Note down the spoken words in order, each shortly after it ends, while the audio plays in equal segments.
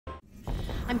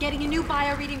I'm getting a new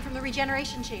bio reading from the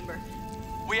regeneration chamber.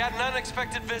 We had an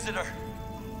unexpected visitor.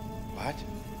 What?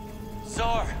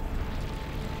 Zo'or.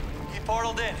 He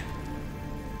portaled in,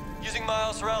 using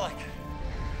Miles' relic.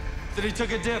 Then he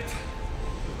took a dip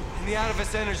in the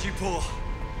Atavist energy pool.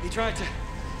 He tried to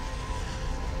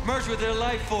merge with their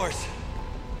life force.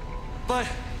 But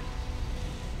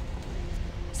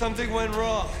something went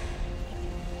wrong.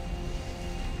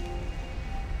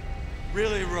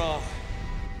 Really wrong.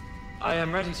 I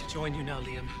am ready to join you now,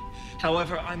 Liam.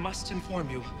 However, I must inform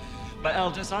you,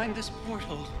 Mael designed this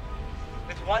portal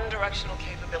with one directional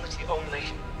capability only.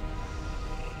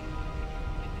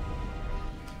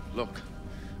 Look,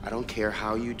 I don't care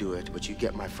how you do it, but you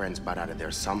get my friends back out of there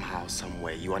somehow, some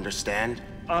way. You understand?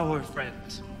 Our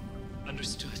friends.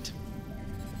 Understood.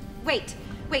 Wait.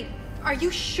 Are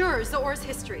you sure Zo'or's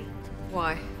history?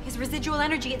 Why? His residual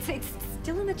energy, it's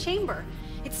still in the chamber.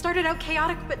 It started out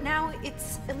chaotic, but now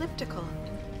it's elliptical.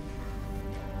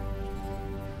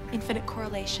 Infinite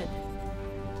correlation.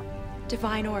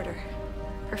 Divine order.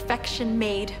 Perfection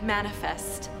made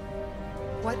manifest.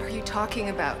 What are you talking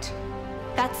about?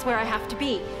 That's where I have to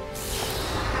be.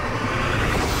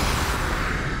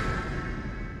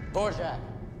 Borjak,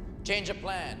 change of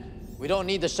plan. We don't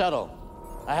need the shuttle.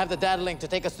 I have the data link to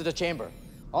take us to the chamber.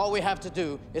 All we have to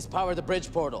do is power the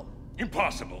bridge portal.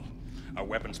 Impossible. Our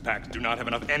weapons packs do not have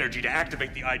enough energy to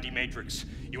activate the ID matrix.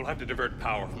 You will have to divert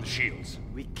power from the shields.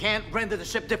 We can't render the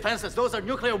ship defenseless. Those are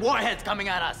nuclear warheads coming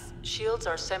at us. Shields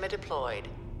are semi-deployed.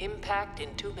 Impact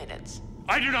in 2 minutes.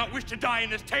 I do not wish to die in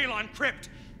this Tealon crypt.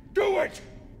 Do it!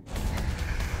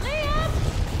 Liam!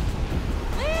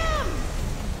 Liam!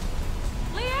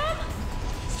 Liam!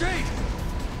 Straight!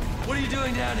 What are you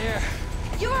doing down here?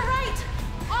 You were right!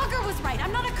 Augur was right.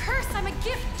 I'm not a curse. I'm a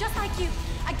gift, just like you.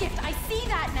 A gift. I see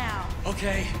that now.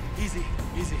 Okay, easy.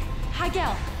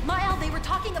 Hagel, Mael, they were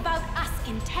talking about us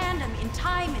in tandem, in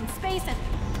time, in space, and...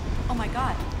 Oh my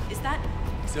god, is that...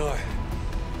 Zo'or,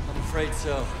 I'm afraid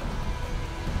so.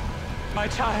 My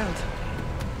child.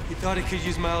 He thought he could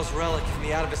use Miles' relic from the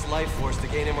Atavist life force to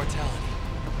gain immortality.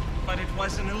 But it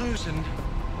was an illusion.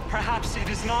 Perhaps it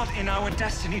is not in our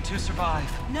destiny to survive.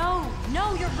 No,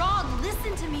 you're wrong.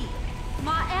 Listen to me.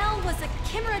 Mael was a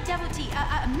Chimera devotee,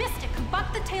 a mystic who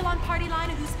bucked the Tealon party line,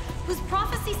 whose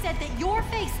prophecy said that your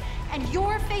face, and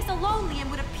your face alone, Liam,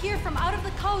 would appear from out of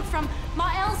the code, from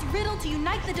Mael's riddle to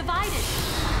unite the divided.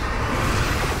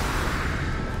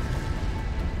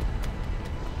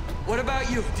 What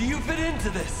about you? Do you fit into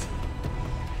this?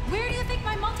 Where do you think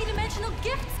my multidimensional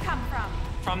gifts come from?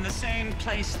 From the same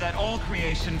place that all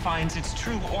creation finds its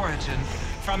true origin,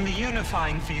 from the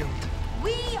unifying field.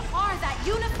 We are that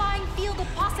unifying field of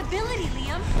possibility,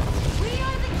 Liam. We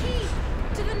are the key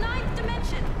to the 9th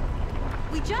dimension.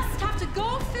 We just have to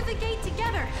go through the gate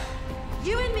together.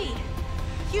 You and me,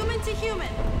 human to human.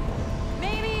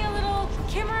 Maybe a little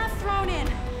Chimera thrown in.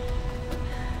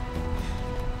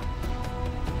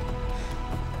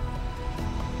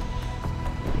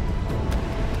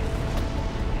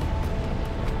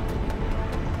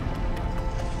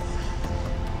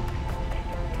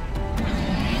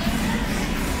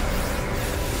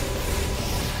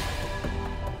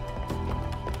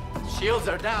 Shields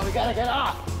are down. We gotta get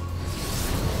off.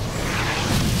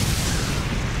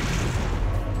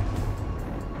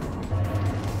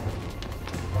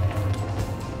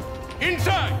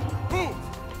 Inside! Move!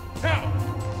 Now!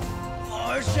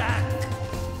 Borjak!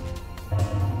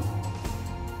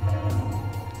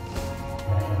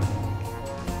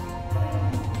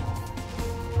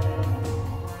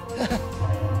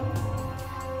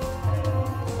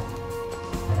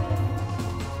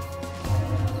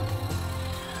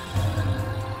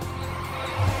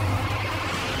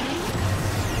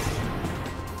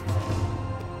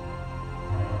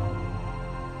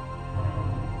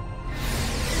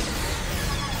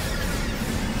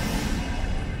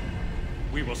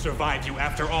 We will survive you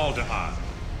after all, Da'an.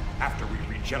 After we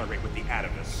regenerate with the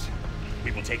Atavists,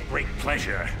 we will take great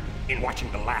pleasure in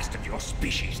watching the last of your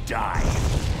species die.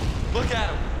 Look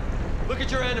at him. Look at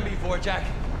your enemy, Vorjak.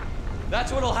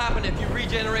 That's what'll happen if you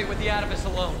regenerate with the Atavist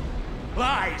alone.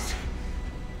 Lies!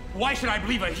 Why should I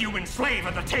believe a human slave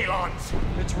of the Tealons?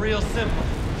 It's real simple.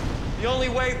 The only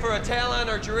way for a Tealon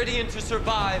or Jaridian to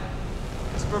survive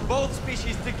is for both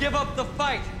species to give up the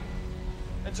fight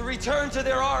and to return to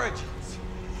their origins.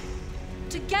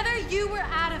 Together you were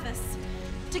Atavists.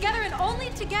 Together and only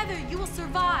together you will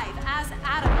survive as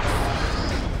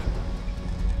Atavists.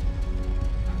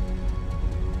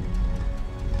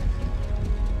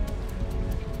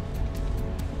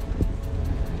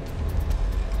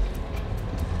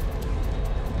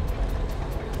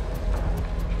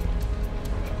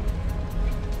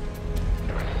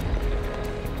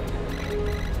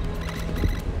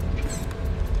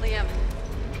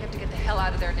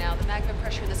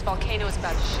 pressure this volcano is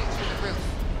about to shoot through the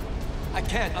roof. I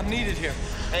can't. I'm needed here.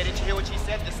 Hey, did you hear what she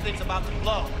said? This thing's about to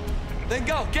blow. Then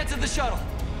go. Get to the shuttle.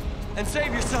 And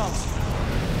save yourselves.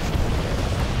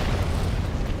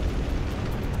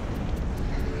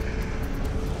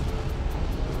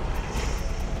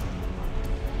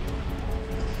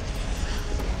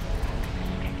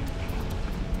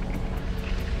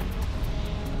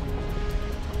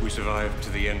 We survived to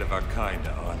the end of our kind,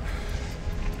 On.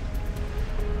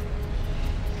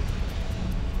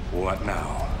 What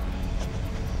now?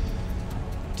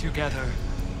 Together,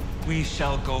 we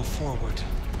shall go forward.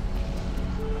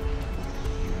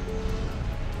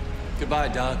 Goodbye,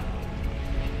 Don.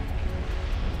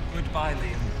 Goodbye,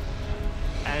 Liam.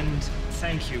 And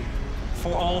thank you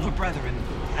for all the brethren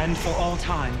and for all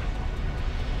time.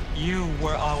 You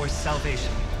were our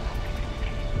salvation.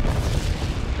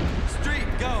 Street,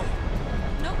 go!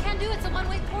 No can do, it's a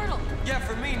one-way portal. Yeah,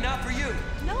 for me, not for you.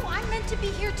 No, I'm meant to be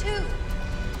here too.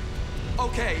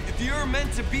 Okay, if you're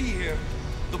meant to be here,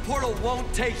 the portal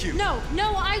won't take you. No,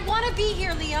 I want to be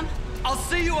here, Liam. I'll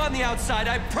see you on the outside,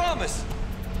 I promise!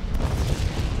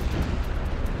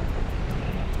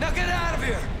 Now get out of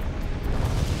here!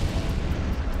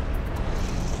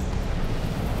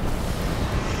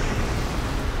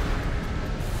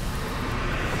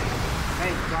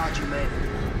 Thank God you made it.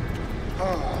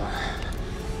 Oh.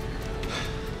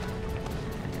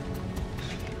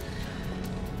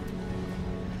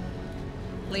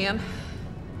 Liam?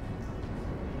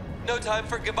 No time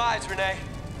for goodbyes, Renee.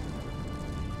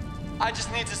 I just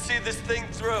need to see this thing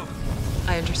through.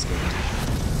 I understand.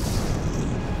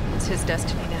 It's his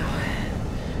destiny now,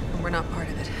 and we're not part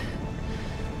of it.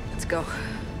 Let's go.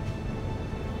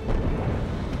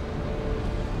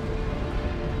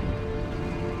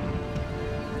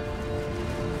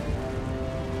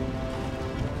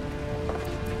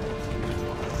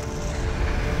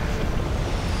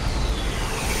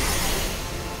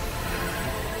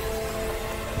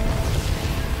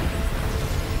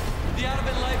 The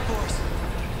Adamant life force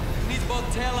needs both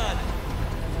Tealon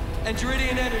and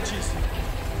Jaridian energies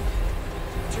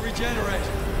to regenerate.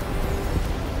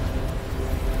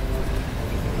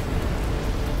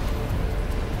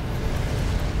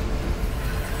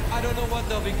 I don't know what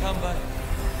they'll become, but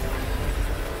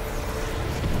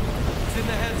it's in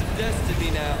the hands of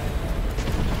destiny now.